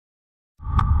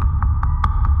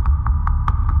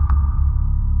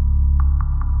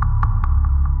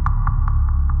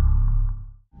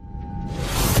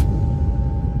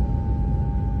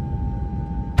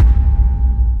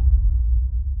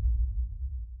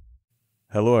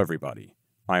Hello everybody,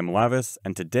 I'm Lavis,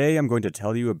 and today I'm going to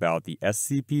tell you about the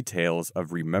SCP Tales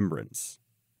of Remembrance.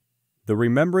 The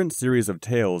Remembrance series of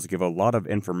tales give a lot of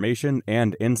information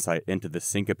and insight into the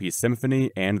Syncope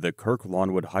Symphony and the Kirk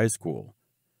Lawnwood High School.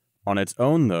 On its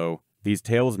own though, these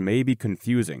tales may be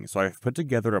confusing, so I've put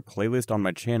together a playlist on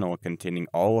my channel containing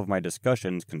all of my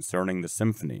discussions concerning the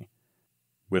Symphony.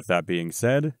 With that being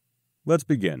said, let's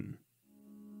begin.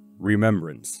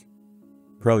 Remembrance.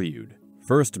 Prelude.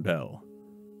 First Bell.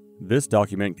 This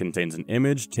document contains an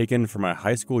image taken from a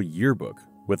high school yearbook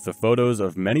with the photos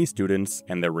of many students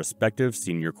and their respective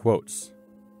senior quotes.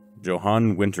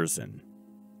 Johan Winterson.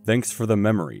 Thanks for the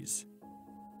memories.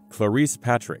 Clarice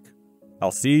Patrick.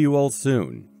 I'll see you all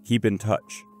soon. Keep in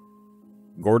touch.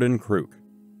 Gordon Crook.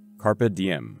 Carpe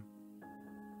Diem.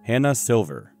 Hannah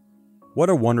Silver.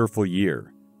 What a wonderful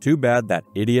year. Too bad that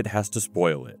idiot has to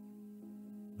spoil it.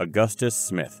 Augustus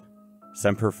Smith.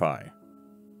 Semper Fi.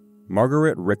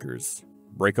 Margaret Rickers.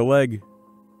 Break a leg.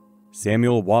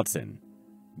 Samuel Watson.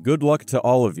 Good luck to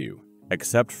all of you,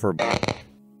 except for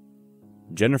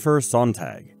Jennifer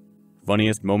Sontag.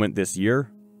 Funniest moment this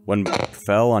year? When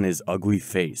fell on his ugly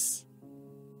face.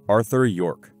 Arthur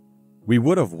York. We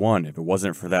would have won if it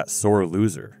wasn't for that sore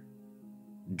loser.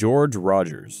 George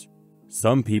Rogers.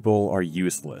 Some people are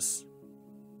useless.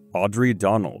 Audrey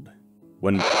Donald.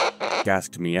 When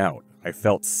asked me out, I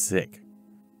felt sick.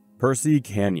 Percy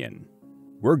Canyon.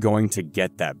 We're going to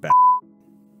get that back.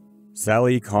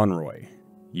 Sally Conroy.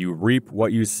 You reap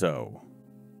what you sow.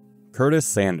 Curtis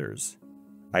Sanders.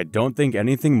 I don't think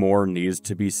anything more needs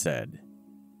to be said.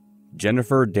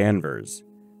 Jennifer Danvers.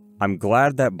 I'm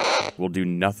glad that will do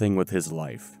nothing with his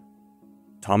life.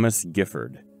 Thomas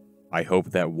Gifford. I hope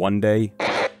that one day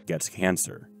gets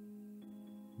cancer.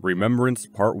 Remembrance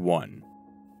Part 1.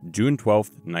 June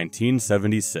 12th,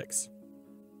 1976.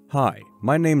 Hi,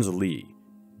 my name's Lee.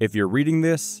 If you're reading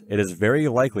this, it is very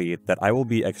likely that I will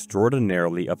be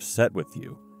extraordinarily upset with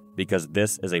you, because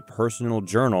this is a personal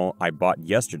journal I bought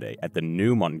yesterday at the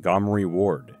new Montgomery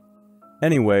Ward.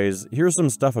 Anyways, here's some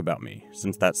stuff about me,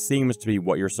 since that seems to be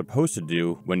what you're supposed to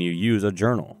do when you use a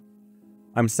journal.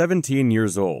 I'm 17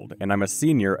 years old, and I'm a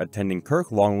senior attending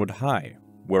Kirk Lawnwood High,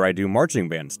 where I do marching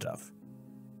band stuff.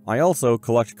 I also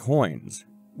collect coins,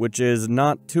 which is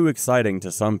not too exciting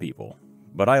to some people,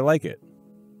 but I like it.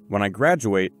 When I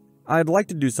graduate, I'd like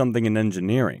to do something in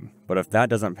engineering, but if that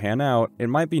doesn't pan out, it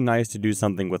might be nice to do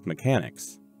something with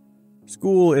mechanics.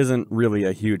 School isn't really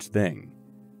a huge thing.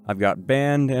 I've got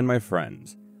band and my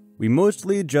friends. We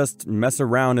mostly just mess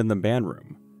around in the band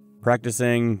room,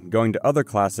 practicing, going to other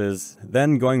classes,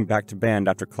 then going back to band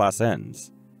after class ends.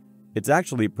 It's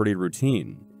actually pretty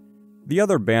routine. The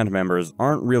other band members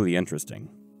aren't really interesting.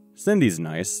 Cindy's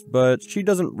nice, but she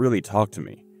doesn't really talk to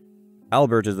me.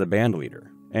 Albert is the band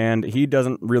leader, and he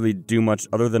doesn't really do much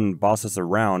other than boss us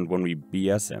around when we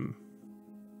BS him.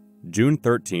 June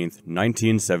 13th,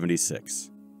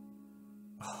 1976.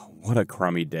 Oh, what a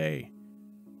crummy day.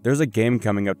 There's a game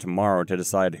coming up tomorrow to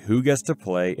decide who gets to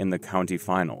play in the county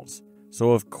finals,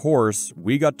 so of course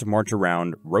we got to march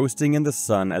around roasting in the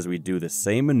sun as we do the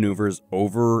same maneuvers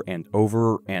over and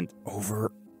over and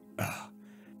over.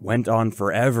 Went on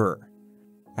forever.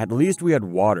 At least we had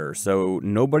water, so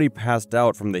nobody passed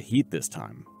out from the heat this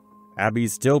time.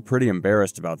 Abby's still pretty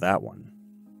embarrassed about that one.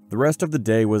 The rest of the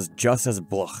day was just as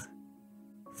blech.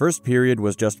 First period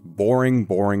was just boring.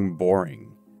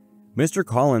 Mr.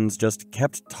 Collins just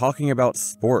kept talking about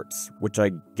sports, which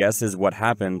I guess is what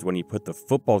happened when he put the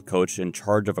football coach in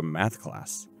charge of a math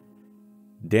class.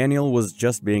 Daniel was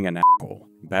just being an asshole,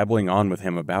 babbling on with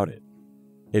him about it.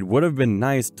 It would have been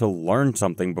nice to learn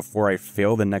something before I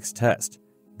fail the next test,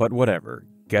 but whatever,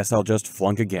 guess I'll just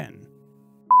flunk again.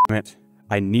 Damn it,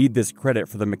 I need this credit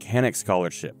for the mechanics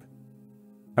scholarship.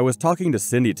 I was talking to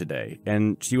Cindy today,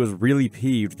 and she was really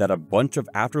peeved that a bunch of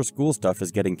after-school stuff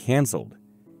is getting cancelled.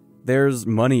 There's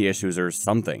money issues or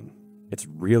something. It's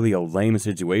really a lame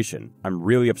situation. I'm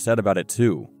really upset about it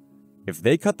too. If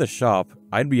they cut the shop,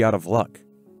 I'd be out of luck.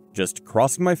 Just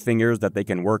crossing my fingers that they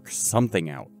can work something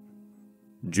out.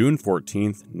 June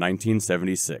 14th,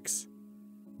 1976.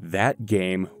 That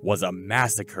game was a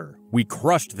massacre. We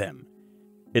crushed them.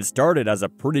 It started as a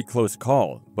pretty close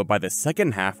call, but by the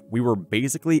second half, we were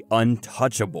basically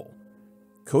untouchable.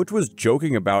 Coach was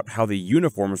joking about how the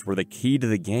uniforms were the key to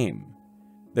the game.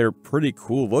 They're pretty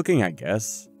cool looking, I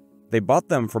guess. They bought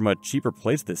them from a cheaper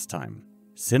place this time,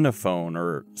 Cinephone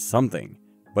or something,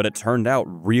 but it turned out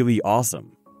really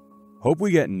awesome. Hope we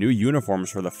get new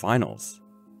uniforms for the finals.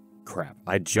 Crap,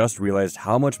 I just realized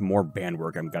how much more band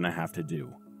work I'm gonna have to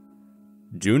do.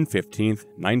 June 15th,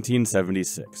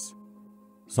 1976.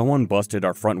 Someone busted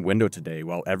our front window today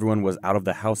while everyone was out of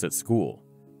the house at school.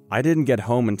 I didn't get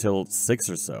home until 6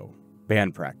 or so,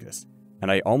 band practice, and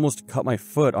I almost cut my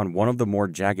foot on one of the more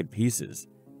jagged pieces.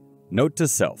 Note to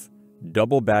self,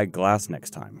 double bag glass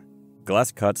next time.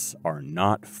 Glass cuts are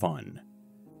not fun.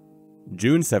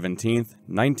 June 17th,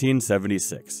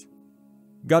 1976.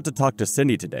 Got to talk to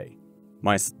Cindy today.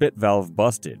 My spit valve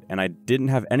busted and I didn't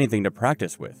have anything to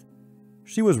practice with.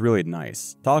 She was really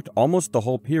nice, talked almost the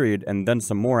whole period and then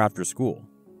some more after school.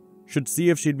 Should see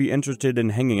if she'd be interested in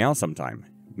hanging out sometime,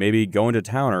 maybe going to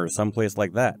town or someplace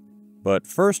like that. But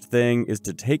first thing is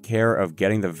to take care of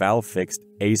getting the valve fixed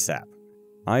ASAP.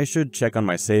 I should check on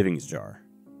my savings jar.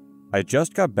 I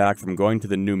just got back from going to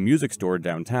the new music store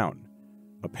downtown.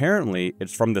 Apparently,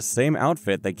 it's from the same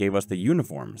outfit that gave us the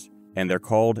uniforms, and they're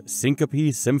called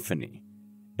Syncope Symphony.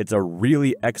 It's a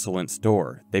really excellent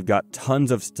store. They've got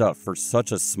tons of stuff for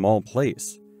such a small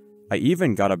place. I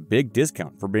even got a big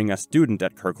discount for being a student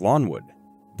at Kirk Lawnwood.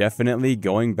 Definitely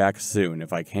going back soon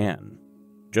if I can.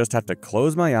 Just have to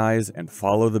close my eyes and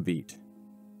follow the beat.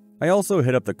 I also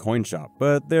hit up the coin shop,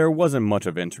 but there wasn't much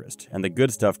of interest, and the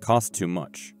good stuff cost too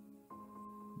much.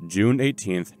 June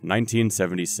 18th,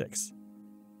 1976.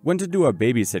 Went to do a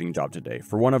babysitting job today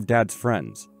for one of Dad's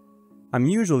friends. I'm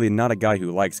usually not a guy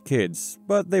who likes kids,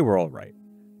 but they were alright.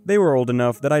 They were old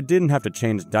enough that I didn't have to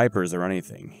change diapers or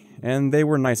anything, and they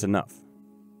were nice enough.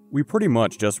 We pretty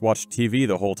much just watched TV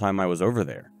the whole time I was over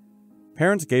there.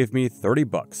 Parents gave me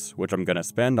 $30, which I'm gonna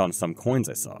spend on some coins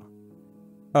I saw.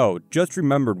 Oh, just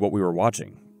remembered what we were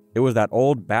watching. It was that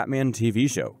old Batman TV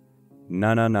show.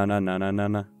 Na.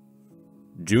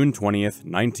 June 20th,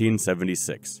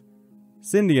 1976.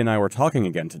 Cindy and I were talking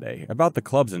again today about the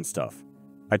clubs and stuff.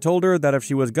 I told her that if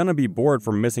she was gonna be bored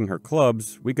from missing her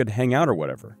clubs, we could hang out or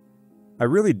whatever. I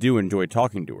really do enjoy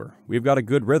talking to her. We've got a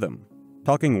good rhythm,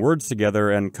 talking words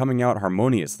together and coming out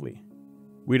harmoniously.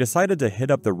 We decided to hit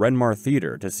up the Renmar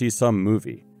Theater to see some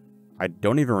movie. I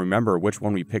don't even remember which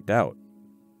one we picked out.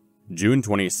 June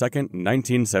 22nd,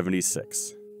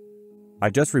 1976. I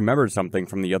just remembered something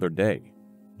from the other day.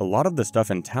 A lot of the stuff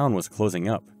in town was closing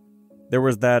up. There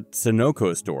was that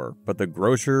Syncope store, but the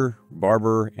grocer,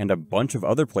 barber, and a bunch of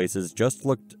other places just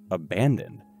looked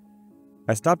abandoned.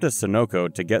 I stopped at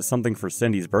Syncope to get something for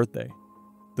Cindy's birthday.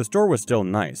 The store was still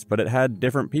nice, but it had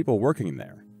different people working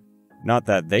there. Not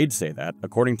that they'd say that,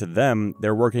 according to them,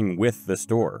 they're working with the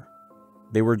store.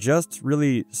 They were just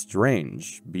really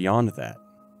strange beyond that.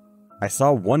 I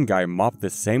saw one guy mop the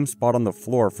same spot on the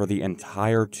floor for the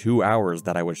entire 2 hours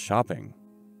that I was shopping.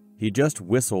 He just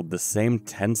whistled the same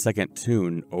 10-second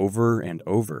tune over and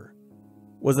over.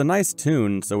 Was a nice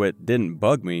tune, so it didn't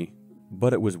bug me,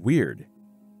 but it was weird.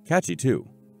 Catchy too.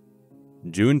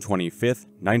 June 25th,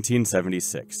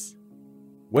 1976.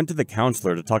 Went to the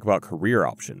counselor to talk about career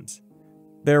options.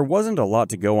 There wasn't a lot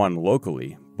to go on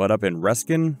locally, but up in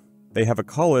Reskin, they have a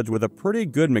college with a pretty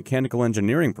good mechanical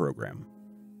engineering program.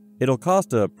 It'll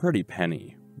cost a pretty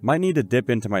penny. Might need to dip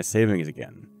into my savings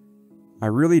again. I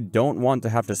really don't want to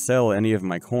have to sell any of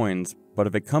my coins, but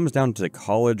if it comes down to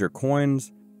college or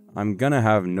coins, I'm gonna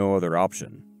have no other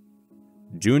option.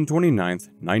 June 29th,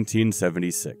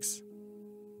 1976.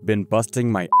 Been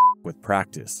busting my with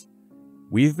practice.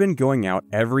 We've been going out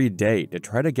every day to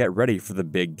try to get ready for the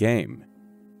big game.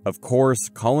 Of course,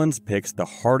 Collins picks the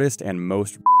hardest and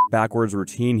most backwards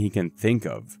routine he can think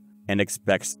of, and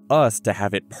expects us to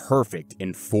have it perfect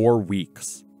in 4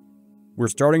 weeks. We're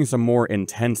starting some more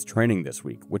intense training this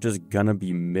week, which is gonna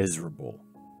be miserable.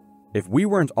 If we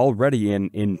weren't already in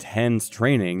intense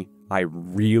training, I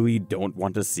really don't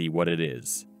want to see what it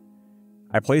is.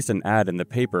 I placed an ad in the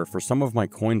paper for some of my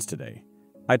coins today.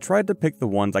 I tried to pick the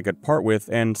ones I could part with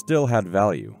and still had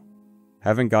value.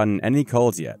 Haven't gotten any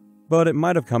calls yet, but it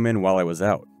might have come in while I was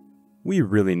out. We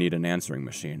really need an answering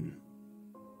machine.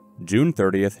 June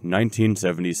 30th,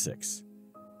 1976.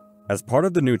 As part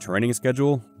of the new training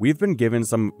schedule, we've been given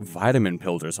some vitamin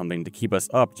pills or something to keep us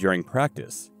up during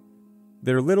practice.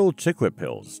 They're little chiclet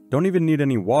pills, don't even need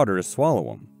any water to swallow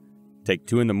them. Take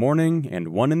 2 in the morning and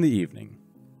 1 in the evening.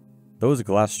 Those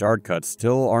glass shard cuts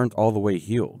still aren't all the way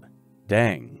healed.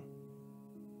 Dang.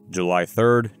 July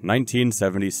 3rd,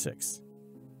 1976.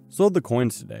 Sold the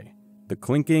coins today. The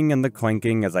clinking and the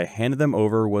clanking as I handed them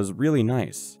over was really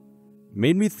nice.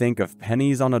 Made me think of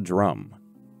pennies on a drum.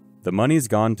 The money's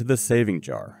gone to the saving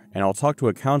jar, and I'll talk to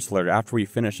a counselor after we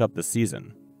finish up the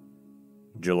season.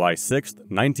 July 6th,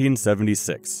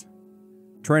 1976.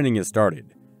 Training has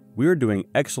started. We are doing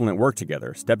excellent work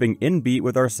together, stepping in beat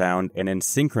with our sound and in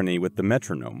synchrony with the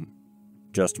metronome.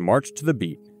 Just march to the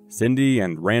beat, Cindy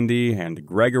and Randy and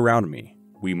Greg around me.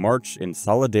 We march in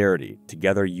solidarity,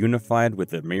 together unified with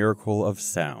the miracle of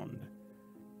sound.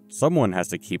 Someone has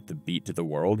to keep the beat to the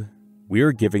world.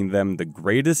 We're giving them the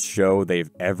greatest show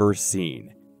they've ever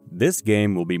seen. This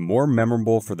game will be more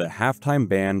memorable for the halftime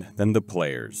band than the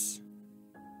players.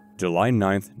 July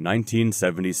 9th,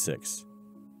 1976.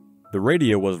 The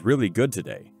radio was really good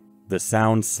today. The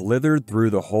sound slithered through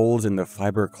the holes in the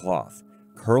fiber cloth,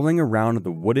 curling around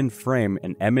the wooden frame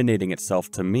and emanating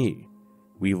itself to me.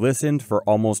 We listened for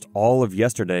almost all of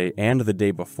yesterday and the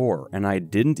day before, and I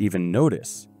didn't even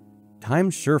notice. Time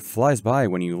sure flies by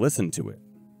when you listen to it.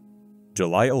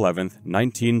 July 11th,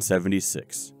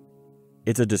 1976.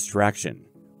 It's a distraction.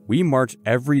 We march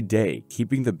every day,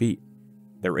 keeping the beat.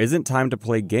 There isn't time to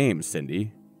play games,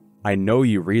 Cindy. I know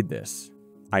you read this.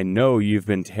 I know you've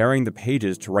been tearing the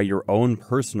pages to write your own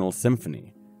personal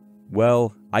symphony.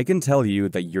 Well, I can tell you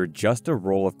that you're just a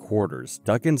roll of quarters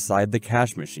stuck inside the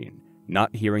cash machine,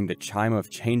 not hearing the chime of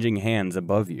changing hands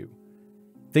above you.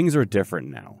 Things are different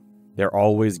now. They're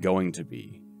always going to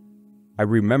be. I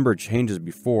remember changes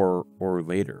before or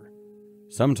later.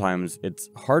 Sometimes it's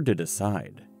hard to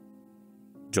decide.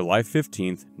 July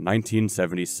 15th,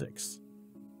 1976.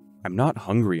 I'm not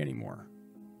hungry anymore.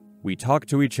 We talk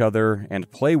to each other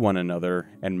and play one another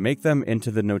and make them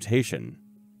into the notation.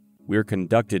 We're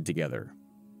conducted together.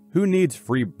 Who needs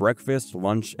free breakfast,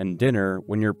 lunch, and dinner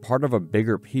when you're part of a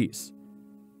bigger piece?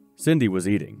 Cindy was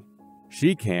eating.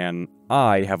 She can.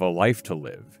 I have a life to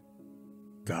live.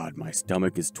 God, my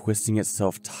stomach is twisting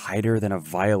itself tighter than a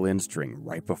violin string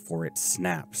right before it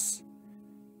snaps.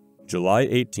 July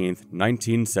 18th,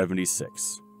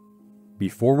 1976.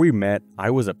 Before we met,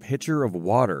 I was a pitcher of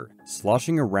water,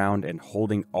 sloshing around and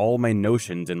holding all my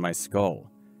notions in my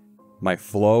skull. My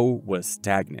flow was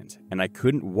stagnant, and I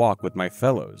couldn't walk with my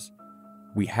fellows.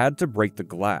 We had to break the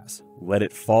glass, let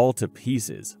it fall to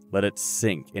pieces, let it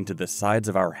sink into the sides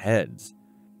of our heads.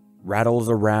 Rattles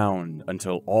around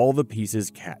until all the pieces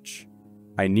catch.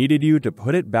 I needed you to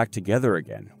put it back together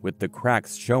again, with the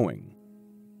cracks showing.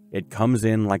 It comes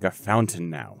in like a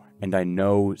fountain now, and I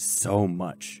know so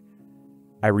much.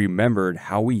 I remembered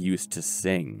how we used to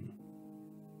sing.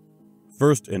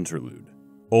 First interlude.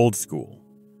 Old school.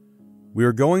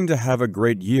 We're going to have a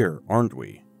great year, aren't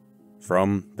we?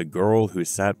 From The Girl Who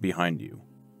Sat Behind You.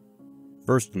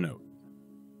 First note.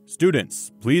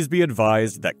 Students, please be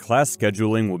advised that class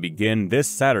scheduling will begin this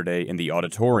Saturday in the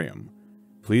auditorium.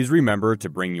 Please remember to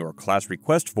bring your class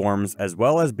request forms as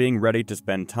well as being ready to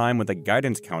spend time with a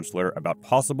guidance counselor about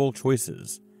possible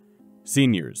choices.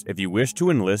 Seniors, if you wish to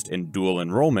enlist in dual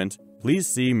enrollment, please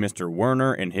see Mr.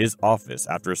 Werner in his office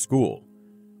after school.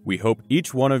 We hope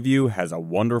each one of you has a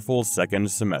wonderful second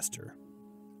semester.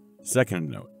 Second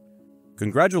note.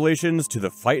 Congratulations to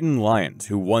the Fightin' Lions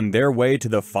who won their way to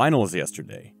the finals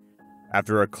yesterday.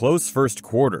 After a close first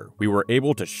quarter, we were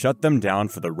able to shut them down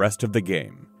for the rest of the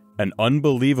game. An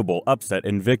unbelievable upset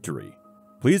in victory.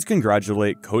 Please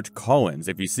congratulate Coach Collins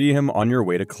if you see him on your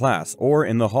way to class or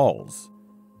in the halls.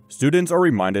 Students are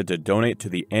reminded to donate to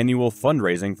the annual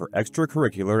fundraising for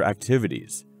extracurricular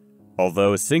activities.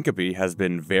 Although Syncope has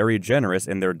been very generous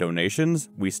in their donations,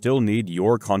 we still need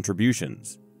your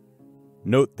contributions.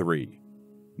 Note 3.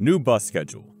 New bus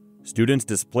schedule. Students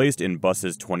displaced in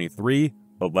buses 23,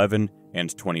 11,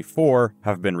 and 24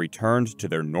 have been returned to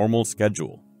their normal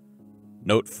schedule.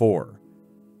 Note 4.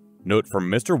 Note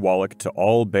from Mr. Wallach to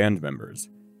all band members.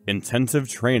 Intensive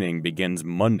training begins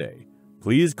Monday.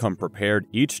 Please come prepared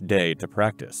each day to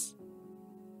practice.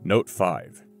 Note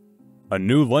 5. A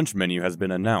new lunch menu has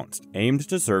been announced, aimed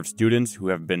to serve students who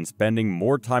have been spending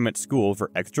more time at school for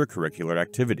extracurricular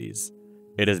activities.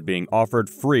 It is being offered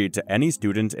free to any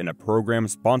student in a program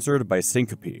sponsored by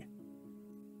Syncope.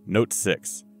 Note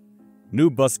 6.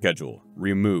 New bus schedule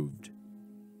removed.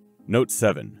 Note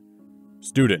 7.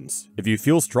 Students, if you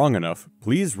feel strong enough,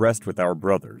 please rest with our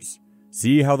brothers.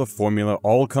 See how the formula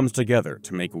all comes together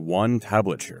to make one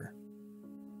tablature.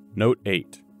 Note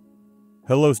 8.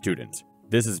 Hello students,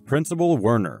 this is Principal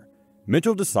Werner.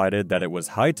 Mitchell decided that it was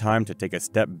high time to take a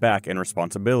step back in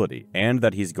responsibility and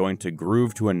that he's going to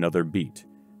groove to another beat.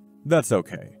 That's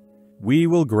okay. We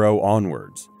will grow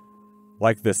onwards.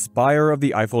 Like the spire of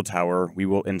the Eiffel Tower, we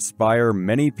will inspire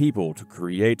many people to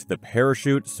create the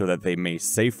parachute so that they may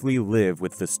safely live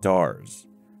with the stars.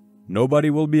 Nobody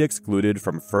will be excluded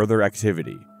from further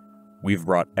activity. We've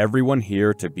brought everyone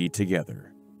here to be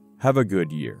together. Have a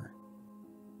good year.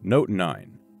 Note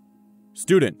 9.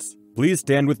 Students, please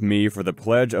stand with me for the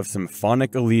pledge of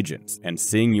symphonic allegiance and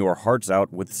sing your hearts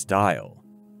out with style.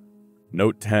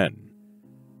 Note 10.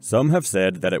 Some have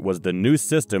said that it was the new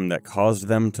system that caused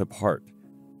them to part.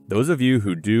 Those of you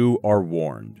who do are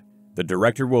warned. The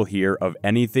director will hear of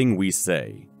anything we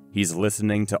say. He's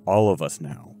listening to all of us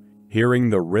now, hearing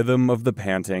the rhythm of the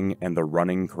panting and the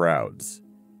running crowds,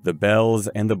 the bells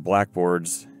and the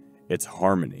blackboards. It's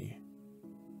harmony.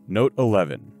 Note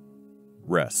 11.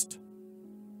 Rest.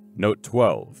 Note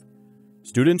 12.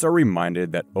 Students are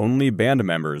reminded that only band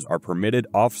members are permitted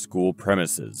off school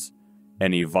premises.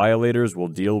 Any violators will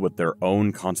deal with their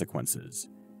own consequences.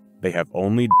 They have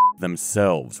only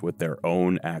themselves with their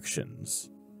own actions.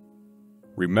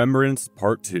 Remembrance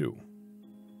Part 2.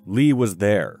 Lee was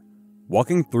there,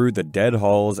 walking through the dead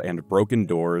halls and broken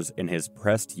doors in his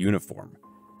pressed uniform.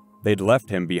 They'd left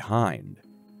him behind.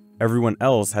 Everyone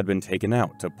else had been taken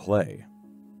out to play.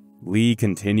 Lee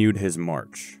continued his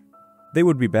march. They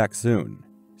would be back soon.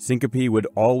 Syncope would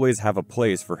always have a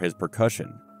place for his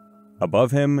percussion.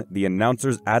 Above him, the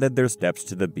announcers added their steps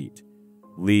to the beat.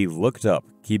 Lee looked up,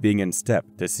 keeping in step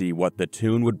to see what the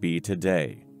tune would be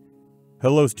today.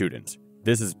 Hello, students.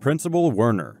 This is Principal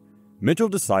Werner. Mitchell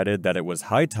decided that it was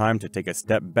high time to take a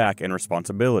step back in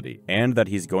responsibility, and that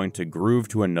he's going to groove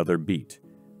to another beat.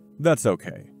 That's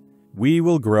okay. We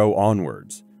will grow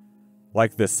onwards.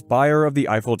 Like the spire of the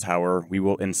Eiffel Tower, we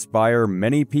will inspire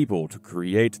many people to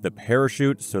create the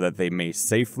parachute so that they may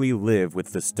safely live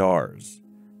with the stars.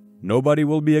 Nobody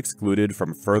will be excluded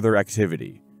from further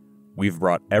activity. We've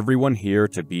brought everyone here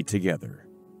to be together.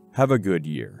 Have a good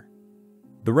year.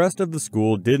 The rest of the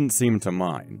school didn't seem to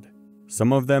mind.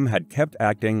 Some of them had kept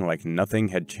acting like nothing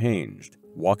had changed,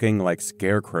 walking like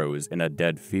scarecrows in a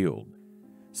dead field.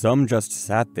 Some just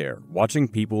sat there, watching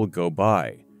people go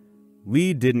by.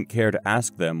 Lee didn't care to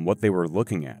ask them what they were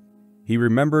looking at. He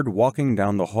remembered walking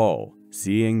down the hall,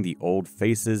 seeing the old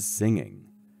faces singing.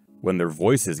 When their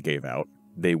voices gave out,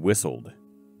 they whistled,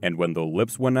 and when the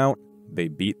lips went out, they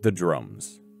beat the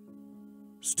drums.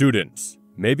 Students,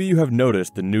 maybe you have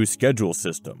noticed the new schedule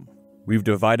system. We've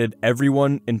divided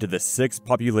everyone into the 6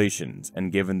 populations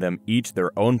and given them each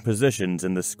their own positions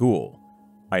in the school.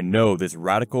 I know this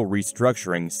radical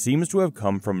restructuring seems to have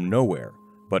come from nowhere,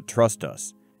 but trust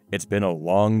us, it's been a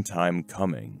long time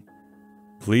coming.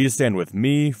 Please stand with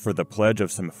me for the pledge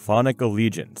of symphonic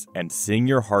allegiance and sing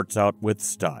your hearts out with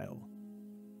style.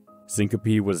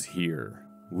 Syncope was here.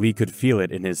 Lee could feel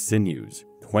it in his sinews,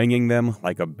 twanging them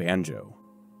like a banjo.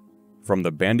 From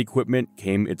the band equipment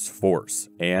came its force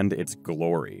and its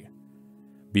glory.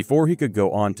 Before he could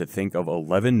go on to think of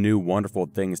 11 new wonderful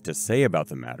things to say about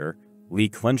the matter, Lee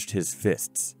clenched his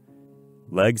fists.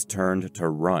 Legs turned to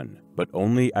run, but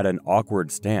only at an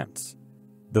awkward stance.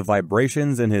 The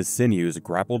vibrations in his sinews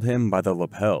grappled him by the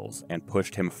lapels and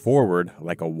pushed him forward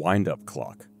like a wind-up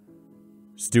clock.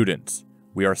 Students,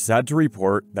 we are sad to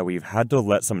report that we've had to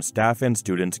let some staff and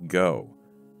students go.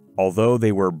 Although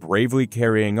they were bravely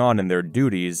carrying on in their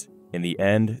duties, in the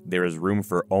end, there is room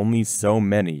for only so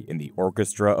many in the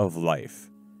orchestra of life.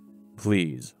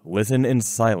 Please, listen in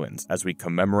silence as we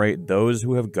commemorate those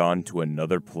who have gone to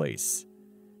another place.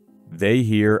 They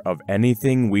hear of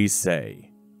anything we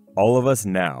say. All of us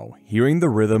now, hearing the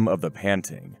rhythm of the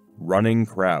panting, running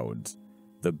crowds,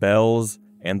 the bells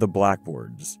and the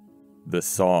blackboards, the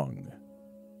song.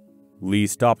 Lee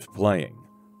stopped playing.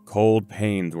 Cold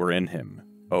pains were in him.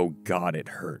 Oh God, it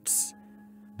hurts.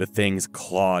 The things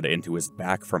clawed into his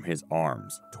back from his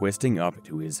arms, twisting up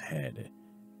to his head.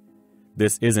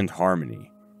 This isn't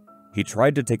harmony. He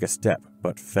tried to take a step,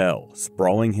 but fell,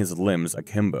 sprawling his limbs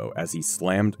akimbo as he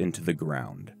slammed into the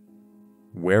ground.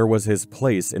 Where was his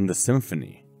place in the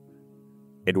symphony?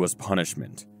 It was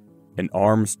punishment. An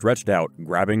arm stretched out,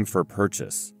 grabbing for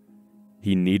purchase.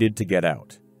 He needed to get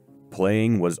out.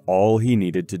 Playing was all he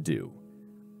needed to do.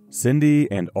 Cindy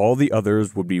and all the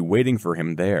others would be waiting for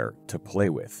him there to play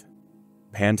with.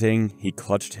 Panting, he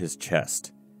clutched his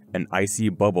chest. An icy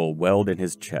bubble welled in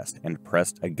his chest and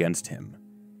pressed against him.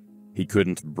 He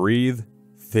couldn't breathe,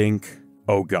 think,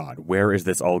 oh God, where is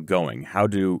this all going?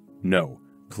 No,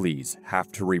 please,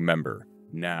 have to remember,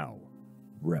 now,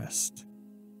 rest.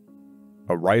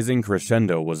 A rising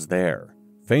crescendo was there,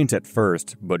 faint at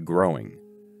first, but growing.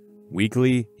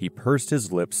 Weakly, he pursed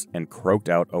his lips and croaked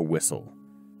out a whistle.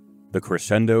 The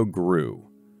crescendo grew.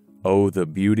 Oh, the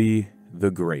beauty,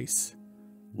 the grace.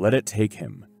 Let it take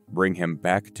him, bring him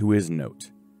back to his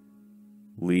note.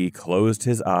 Lee closed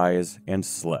his eyes and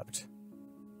slept.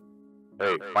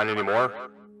 Hey, find any more?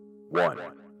 One.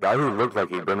 Guy who looked like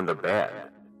he'd been in the band.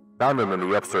 Found him in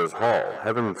the upstairs hall,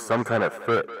 having some kind of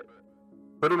fit.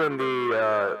 Put him in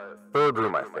the, third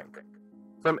room, I think.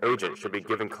 Some agent should be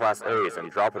giving Class A's and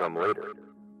dropping them later.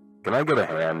 Can I get a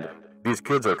hand? These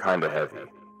kids are kinda heavy.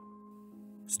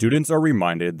 Students are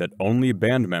reminded that only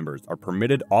band members are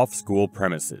permitted off school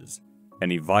premises.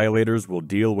 Any violators will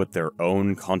deal with their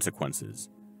own consequences.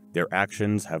 Their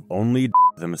actions have only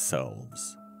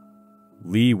themselves.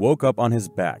 Lee woke up on his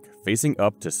back, facing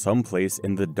up to some place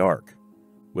in the dark.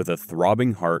 With a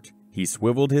throbbing heart, he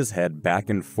swiveled his head back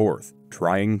and forth,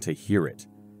 trying to hear it.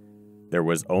 There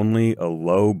was only a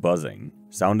low buzzing,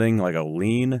 sounding like a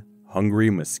lean, hungry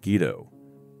mosquito.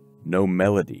 No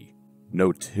melody,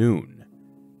 no tune.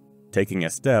 Taking a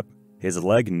step, his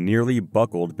leg nearly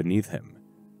buckled beneath him.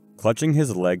 Clutching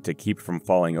his leg to keep from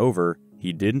falling over,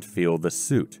 he didn't feel the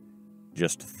suit,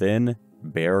 just thin,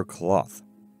 bare cloth.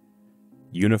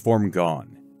 Uniform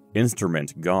gone,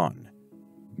 instrument gone,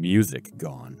 music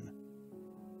gone.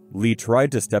 Lee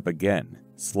tried to step again,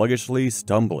 sluggishly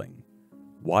stumbling.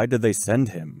 Why did they send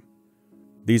him?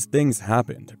 These things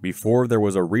happened before there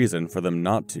was a reason for them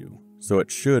not to, so it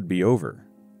should be over.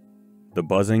 The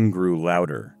buzzing grew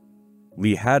louder.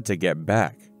 Lee had to get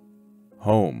back.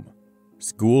 Home.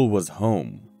 School was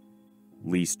home.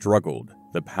 Lee struggled,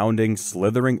 the pounding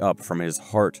slithering up from his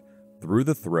heart, through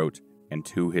the throat, and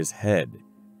to his head.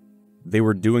 They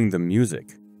were doing the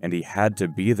music, and he had to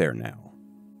be there now.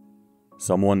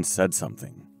 Someone said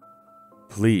something.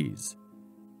 Please.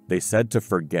 They said to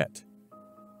forget.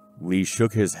 Lee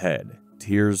shook his head,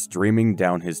 tears streaming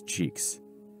down his cheeks.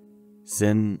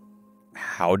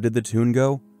 How did the tune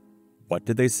go? What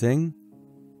did they sing?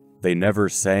 They never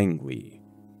sang, Lee.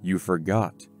 You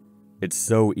forgot. It's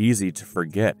so easy to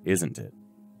forget, isn't it?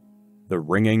 The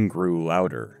ringing grew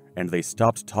louder, and they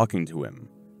stopped talking to him.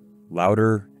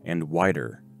 Louder and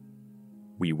wider.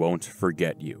 We won't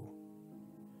forget you.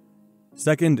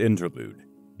 Second interlude.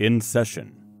 In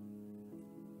session.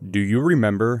 Do you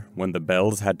remember when the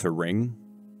bells had to ring?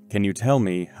 Can you tell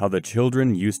me how the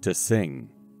children used to sing?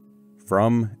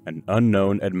 From an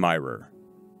unknown admirer.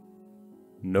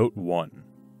 Note 1.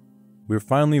 We're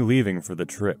finally leaving for the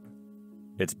trip.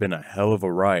 It's been a hell of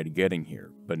a ride getting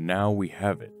here, but now we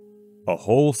have it. A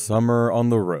whole summer on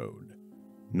the road.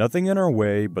 Nothing in our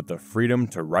way but the freedom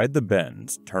to ride the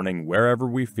bends, turning wherever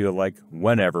we feel like,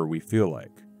 whenever we feel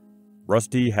like.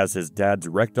 Rusty has his dad's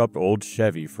wrecked up old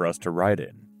Chevy for us to ride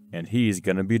in, and he's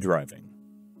gonna be driving.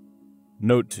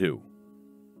 Note 2.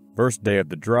 First day of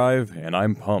the drive, and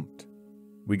I'm pumped.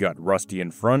 We got Rusty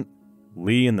in front,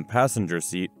 Lee in the passenger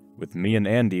seat, with me and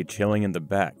Andy chilling in the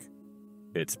back.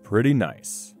 It's pretty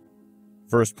nice.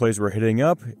 First place we're hitting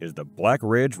up is the Black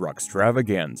Ridge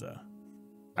Rockstravaganza.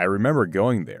 I remember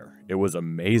going there. It was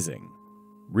amazing.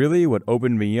 Really what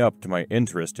opened me up to my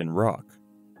interest in rock.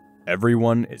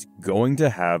 Everyone is going to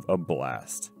have a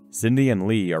blast. Cindy and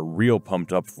Lee are real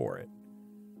pumped up for it.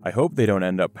 I hope they don't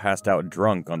end up passed out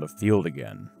drunk on the field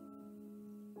again.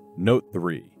 Note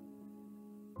 3.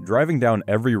 Driving down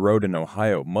every road in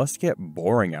Ohio must get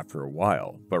boring after a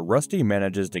while, but Rusty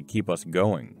manages to keep us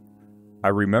going. I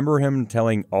remember him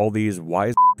telling all these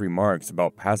wise remarks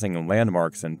about passing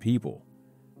landmarks and people,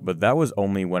 but that was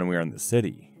only when we were in the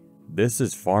city. This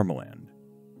is farmland.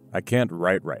 I can't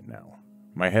write right now.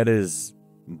 My head is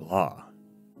blah.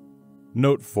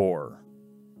 Note 4.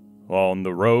 On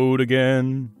the road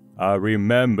again, I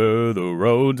remember the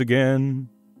roads again.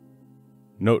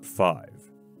 Note 5.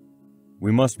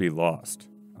 We must be lost.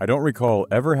 I don't recall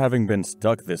ever having been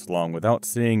stuck this long without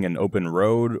seeing an open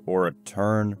road or a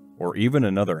turn or even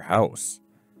another house.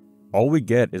 All we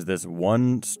get is this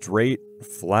one straight,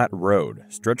 flat road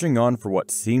stretching on for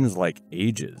what seems like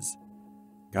ages.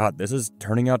 God, this is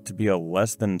turning out to be a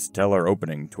less than stellar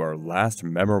opening to our last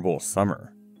memorable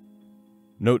summer.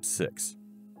 Note 6.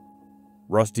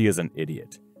 Rusty is an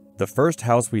idiot. The first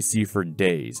house we see for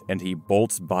days, and he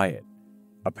bolts by it.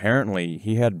 Apparently,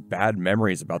 he had bad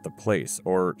memories about the place,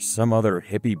 or some other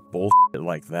hippie bullshit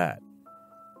like that.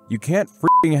 You can't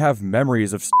freaking have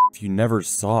memories of stuff you never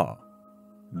saw.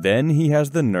 Then he has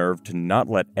the nerve to not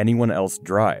let anyone else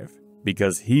drive,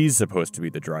 because he's supposed to be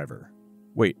the driver.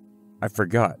 Wait, I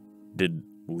forgot. Did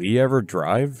Lee ever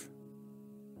drive?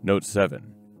 Note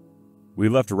 7. We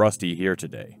left Rusty here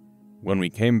today. When we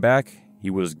came back, he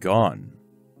was gone.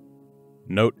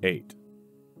 Note 8.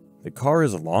 The car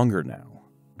is longer now.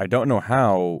 I don't know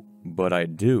how, but I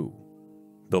do.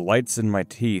 The lights in my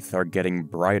teeth are getting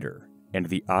brighter, and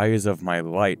the eyes of my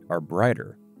light are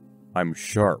brighter. I'm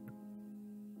sharp.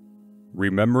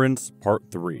 Remembrance Part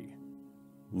 3.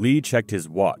 Lee checked his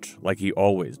watch like he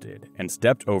always did and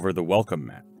stepped over the welcome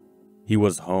mat. He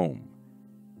was home.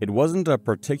 It wasn't a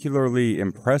particularly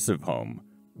impressive home,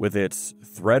 with its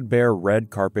threadbare red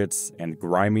carpets and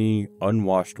grimy,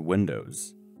 unwashed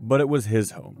windows, but it was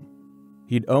his home.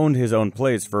 He'd owned his own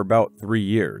place for about 3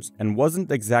 years and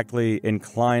wasn't exactly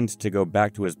inclined to go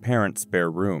back to his parents'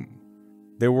 spare room.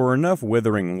 There were enough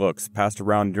withering looks passed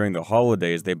around during the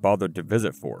holidays they bothered to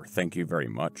visit for, thank you very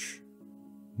much.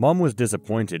 Mom was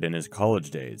disappointed in his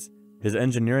college days. His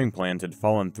engineering plans had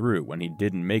fallen through when he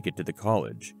didn't make it to the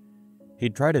college.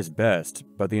 He'd tried his best,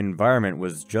 but the environment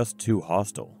was just too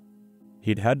hostile.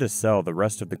 He'd had to sell the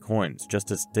rest of the coins just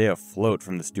to stay afloat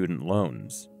from the student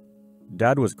loans.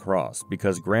 Dad was cross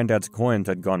because Granddad's coins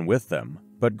had gone with them,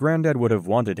 but Granddad would have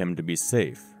wanted him to be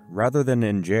safe, rather than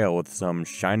in jail with some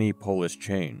shiny Polish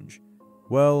change.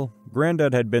 Well,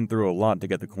 Granddad had been through a lot to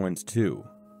get the coins too,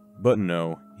 but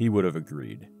no, he would have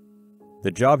agreed.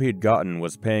 The job he'd gotten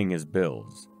was paying his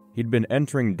bills. He'd been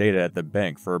entering data at the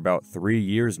bank for about 3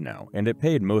 years now, and it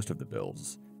paid most of the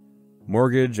bills.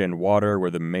 Mortgage and water were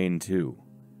the main two.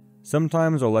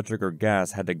 Sometimes electric or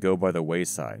gas had to go by the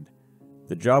wayside.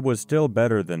 The job was still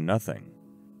better than nothing.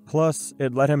 Plus,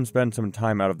 it let him spend some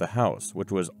time out of the house,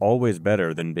 which was always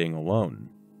better than being alone.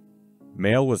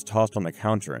 Mail was tossed on the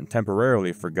counter and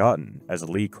temporarily forgotten as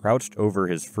Lee crouched over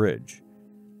his fridge.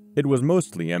 It was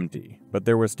mostly empty, but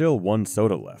there was still one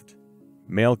soda left.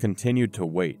 Mail continued to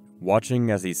wait,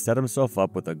 watching as he set himself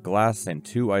up with a glass and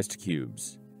 2 iced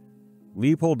cubes.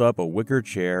 Lee pulled up a wicker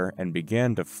chair and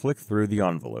began to flick through the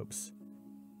envelopes.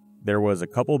 There was a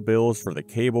couple bills for the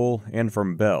cable and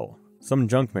from Belle, some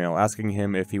junk mail asking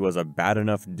him if he was a bad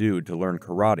enough dude to learn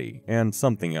karate, and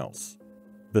something else.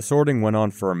 The sorting went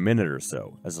on for a minute or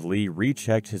so as Lee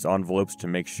rechecked his envelopes to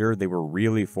make sure they were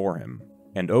really for him,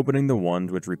 and opening the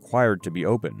ones which required to be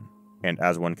open. And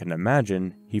as one can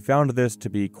imagine, he found this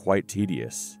to be quite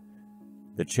tedious.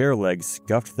 The chair legs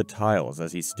scuffed the tiles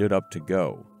as he stood up to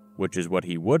go, which is what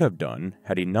he would have done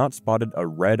had he not spotted a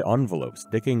red envelope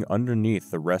sticking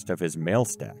underneath the rest of his mail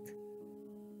stack.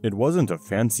 It wasn't a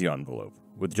fancy envelope,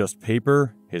 with just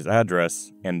paper, his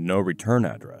address, and no return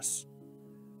address.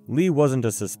 Lee wasn't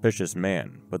a suspicious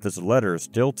man, but this letter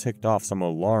still ticked off some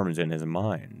alarms in his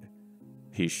mind.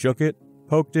 He shook it,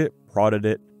 poked it, prodded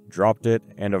it, dropped it,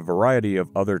 and a variety of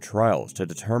other trials to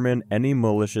determine any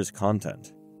malicious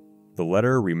content. The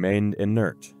letter remained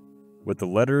inert. With the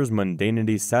letter's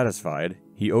mundanity satisfied,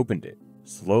 he opened it,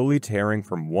 slowly tearing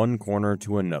from one corner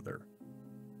to another.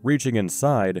 Reaching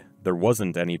inside, there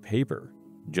wasn't any paper,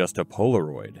 just a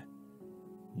Polaroid.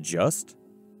 Just?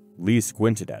 Lee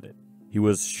squinted at it. He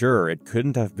was sure it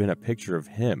couldn't have been a picture of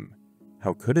him.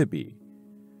 How could it be?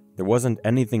 There wasn't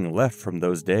anything left from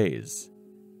those days.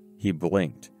 He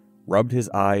blinked, rubbed his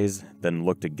eyes, then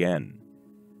looked again.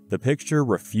 The picture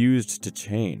refused to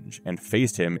change and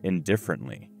faced him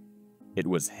indifferently. It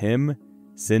was him,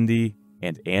 Cindy,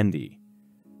 and Andy.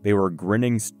 They were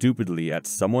grinning stupidly at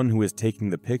someone who was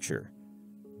taking the picture.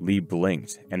 Lee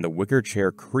blinked, and the wicker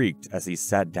chair creaked as he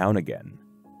sat down again.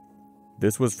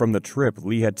 This was from the trip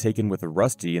Lee had taken with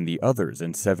Rusty and the others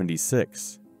in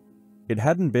 '76. It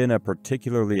hadn't been a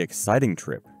particularly exciting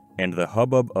trip, and the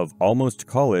hubbub of almost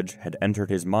college had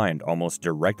entered his mind almost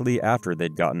directly after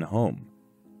they'd gotten home.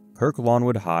 Kirk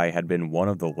Lawnwood High had been one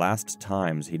of the last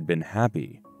times he'd been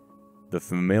happy. The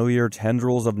familiar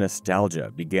tendrils of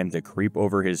nostalgia began to creep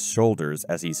over his shoulders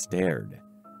as he stared.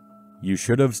 You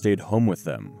should have stayed home with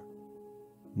them.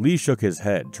 Lee shook his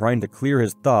head, trying to clear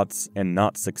his thoughts and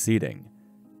not succeeding.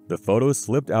 The photo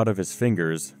slipped out of his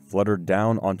fingers, fluttered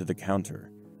down onto the counter.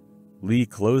 Lee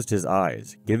closed his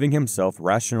eyes, giving himself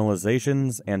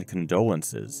rationalizations and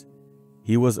condolences.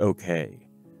 He was okay.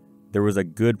 There was a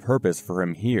good purpose for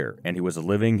him here, and he was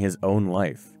living his own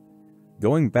life.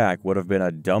 Going back would have been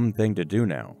a dumb thing to do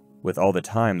now, with all the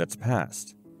time that's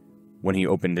passed. When he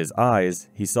opened his eyes,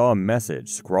 he saw a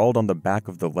message scrawled on the back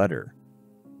of the letter.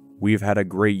 We've had a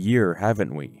great year,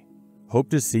 haven't we? Hope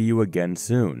to see you again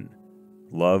soon.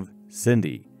 Love,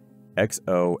 Cindy.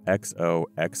 XOXOXOX.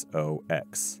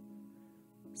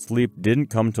 Sleep didn't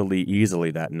come to Lee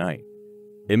easily that night.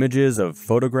 Images of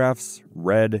photographs,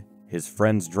 red, his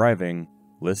friends driving,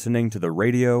 listening to the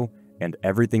radio, and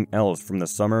everything else from the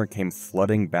summer came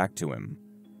flooding back to him.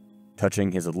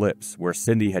 Touching his lips where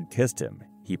Cindy had kissed him,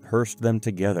 he pursed them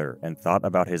together and thought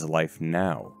about his life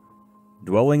now.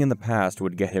 Dwelling in the past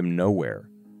would get him nowhere.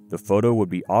 The photo would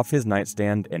be off his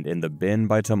nightstand and in the bin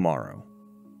by tomorrow.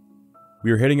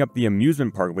 We are hitting up the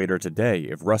amusement park later today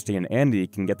if Rusty and Andy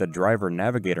can get the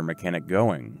driver-navigator mechanic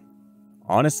going.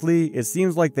 Honestly, it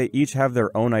seems like they each have their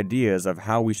own ideas of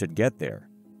how we should get there.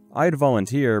 I'd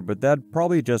volunteer, but that'd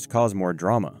probably just cause more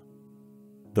drama.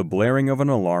 The blaring of an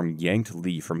alarm yanked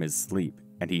Lee from his sleep,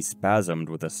 and he spasmed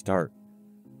with a start.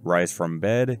 Rise from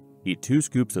bed, eat 2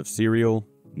 scoops of cereal,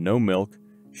 no milk,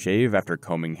 shave after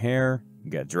combing hair,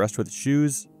 get dressed with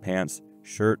shoes, pants,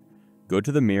 shirt, go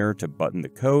to the mirror to button the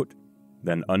coat,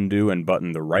 then undo and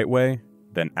button the right way,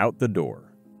 then out the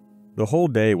door. The whole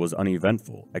day was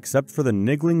uneventful, except for the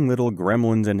niggling little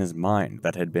gremlins in his mind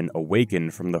that had been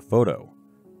awakened from the photo.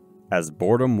 As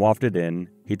boredom wafted in,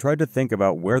 he tried to think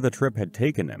about where the trip had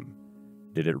taken him.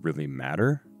 Did it really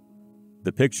matter?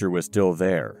 The picture was still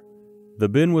there. The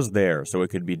bin was there so it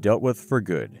could be dealt with for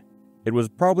good. It was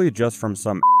probably just from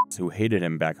some who hated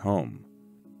him back home.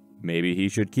 Maybe he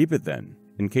should keep it then,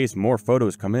 in case more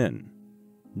photos come in.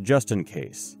 Just in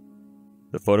case.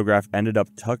 The photograph ended up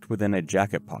tucked within a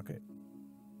jacket pocket.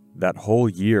 That whole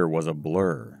year was a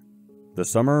blur. The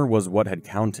summer was what had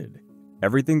counted.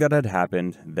 Everything that had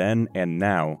happened then and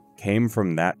now came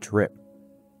from that trip.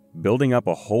 Building up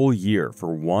a whole year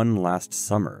for one last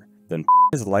summer, then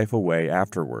his life away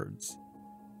afterwards.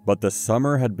 But the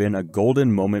summer had been a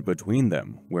golden moment between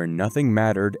them, where nothing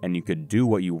mattered and you could do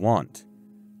what you want.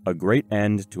 A great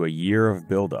end to a year of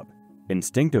buildup.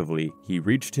 Instinctively, he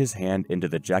reached his hand into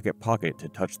the jacket pocket to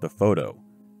touch the photo.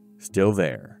 Still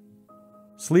there.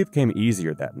 Sleep came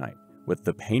easier that night, with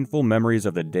the painful memories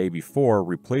of the day before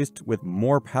replaced with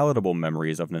more palatable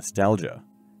memories of nostalgia.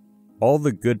 All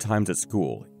the good times at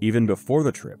school, even before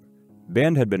the trip.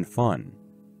 Band had been fun.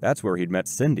 That's where he'd met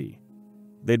Cindy.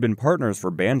 They'd been partners for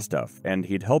band stuff, and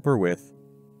he'd help her with...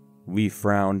 Lee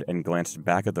frowned and glanced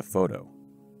back at the photo.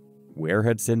 Where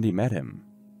had Cindy met him?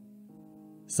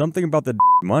 Something about the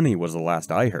money was the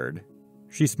last I heard.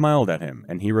 She smiled at him,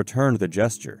 and he returned the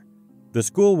gesture. The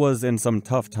school was in some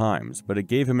tough times, but it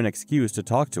gave him an excuse to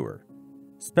talk to her.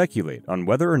 Speculate on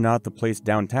whether or not the place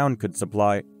downtown could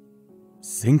supply...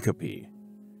 Syncope.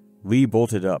 Lee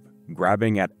bolted up,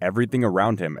 grabbing at everything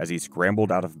around him as he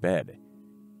scrambled out of bed.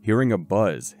 Hearing a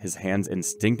buzz, his hands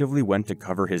instinctively went to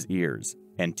cover his ears,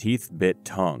 and teeth bit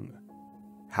tongue.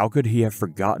 How could he have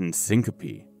forgotten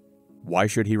Syncope? Why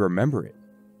should he remember it?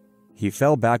 He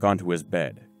fell back onto his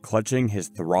bed, clutching his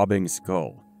throbbing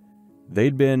skull.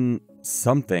 They'd been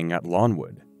something at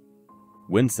Lawnwood.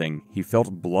 Wincing, he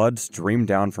felt blood stream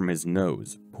down from his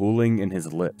nose, pooling in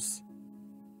his lips.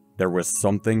 There was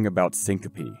something about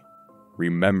Syncope.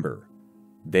 Remember.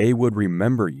 They would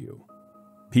remember you.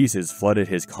 Pieces flooded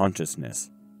his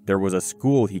consciousness. There was a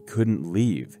school he couldn't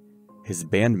leave, his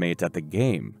bandmates at the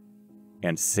game,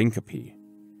 and Syncope.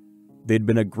 They'd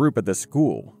been a group at the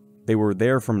school. They were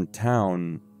there from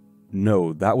town.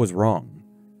 No, that was wrong.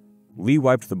 Lee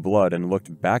wiped the blood and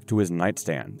looked back to his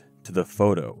nightstand, to the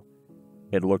photo.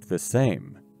 It looked the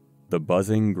same. The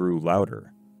buzzing grew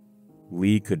louder.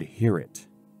 Lee could hear it.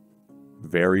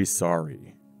 Very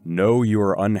sorry. Know you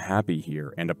are unhappy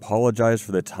here and apologize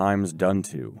for the times done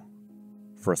to.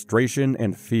 Frustration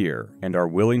and fear, and are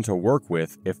willing to work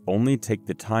with if only take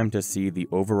the time to see the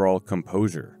overall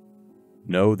composure.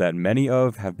 Know that many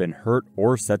of have been hurt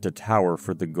or set to tower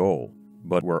for the goal,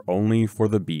 but were only for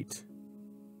the beat.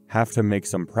 Have to make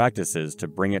some practices to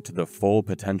bring it to the full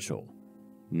potential.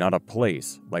 Not a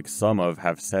place, like some of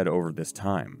have said over this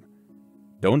time.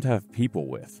 Don't have people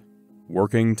with.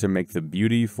 Working to make the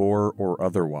beauty for or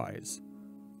otherwise.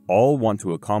 All want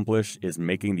to accomplish is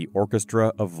making the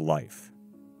orchestra of life.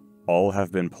 All have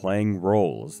been playing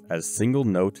roles as single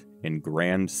note in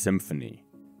grand symphony.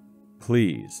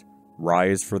 Please,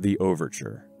 rise for the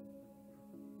overture.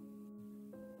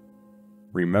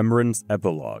 Remembrance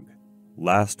Epilogue.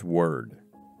 Last word.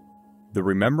 The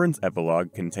Remembrance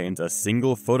Epilogue contains a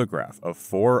single photograph of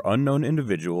 4 unknown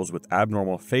individuals with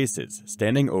abnormal faces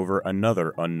standing over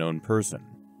another unknown person.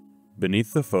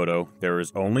 Beneath the photo, there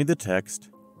is only the text,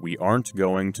 "We aren't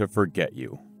going to forget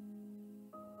you."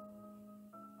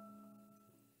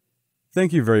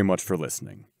 Thank you very much for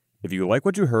listening. If you like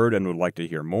what you heard and would like to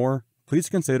hear more, please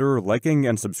consider liking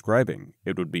and subscribing.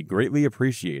 It would be greatly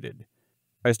appreciated.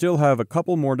 I still have a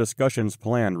couple more discussions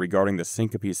planned regarding the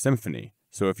Syncope Symphony,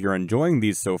 so if you're enjoying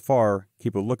these so far,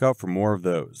 keep a lookout for more of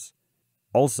those.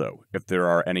 Also, if there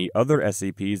are any other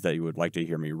SCPs that you would like to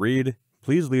hear me read,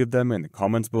 please leave them in the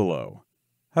comments below.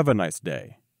 Have a nice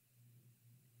day.